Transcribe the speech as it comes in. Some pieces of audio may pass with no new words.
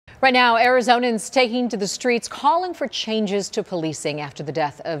Right now, Arizonans taking to the streets calling for changes to policing after the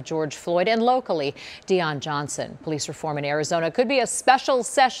death of George Floyd, and locally, Deon Johnson. Police reform in Arizona could be a special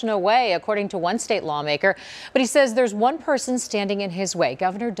session away, according to one state lawmaker. But he says there's one person standing in his way,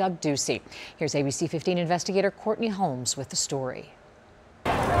 Governor Doug Ducey. Here's ABC 15 investigator Courtney Holmes with the story.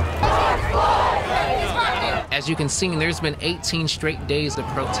 As you can see, there's been 18 straight days of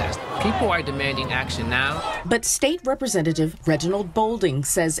protest. People are demanding action now. But State Representative Reginald Boulding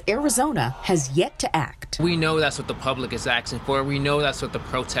says Arizona has yet to act. We know that's what the public is asking for. We know that's what the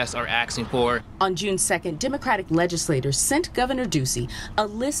protests are asking for. On June 2nd, Democratic legislators sent Governor Ducey a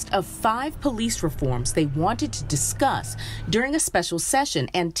list of 5 police reforms they wanted to discuss during a special session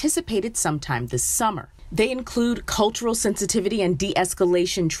anticipated sometime this summer. They include cultural sensitivity and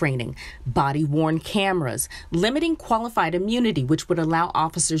de-escalation training, body-worn cameras, limiting qualified immunity, which would allow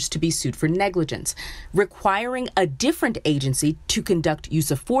officers to be sued for negligence, requiring a different agency to conduct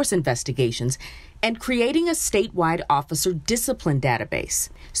use of force investigations, and creating a statewide officer discipline database.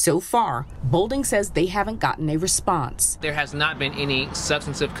 So far, Boulding says they haven't gotten a response. There has not been any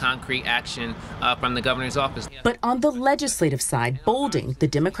substantive concrete action from the governor's office. But on the legislative side, Boulding, the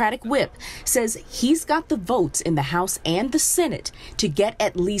Democratic whip, says he's got the votes in the House and the Senate to get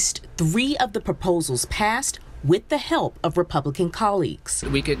at least 3 of the proposals passed with the help of Republican colleagues.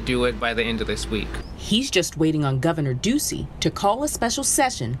 We could do it by the end of this week. He's just waiting on Governor Ducey to call a special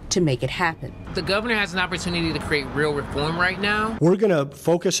session to make it happen. The governor has an opportunity to create real reform right now. We're going to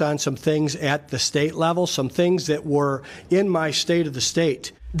focus on some things at the state level, some things that were in my state of the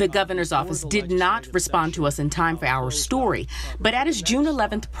state. The governor's office did not respond to us in time for our story, but at his June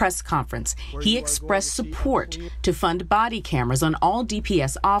 11th press conference, he expressed support to fund body cameras on all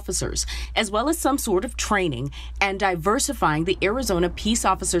DPS officers, as well as some sort of training and diversifying the Arizona Peace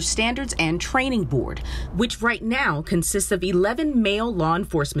Officer Standards and Training Board, which right now consists of 11 male law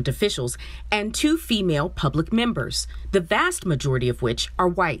enforcement officials and 2 female public members, the vast majority of which are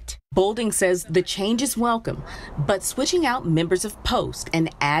white. Boulding says the change is welcome, but switching out members of post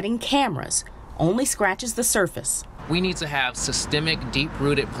and adding cameras only scratches the surface. We need to have systemic,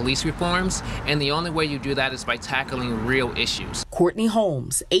 deep-rooted police reforms, and the only way you do that is by tackling real issues. Courtney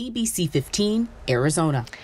Holmes, ABC 15, Arizona.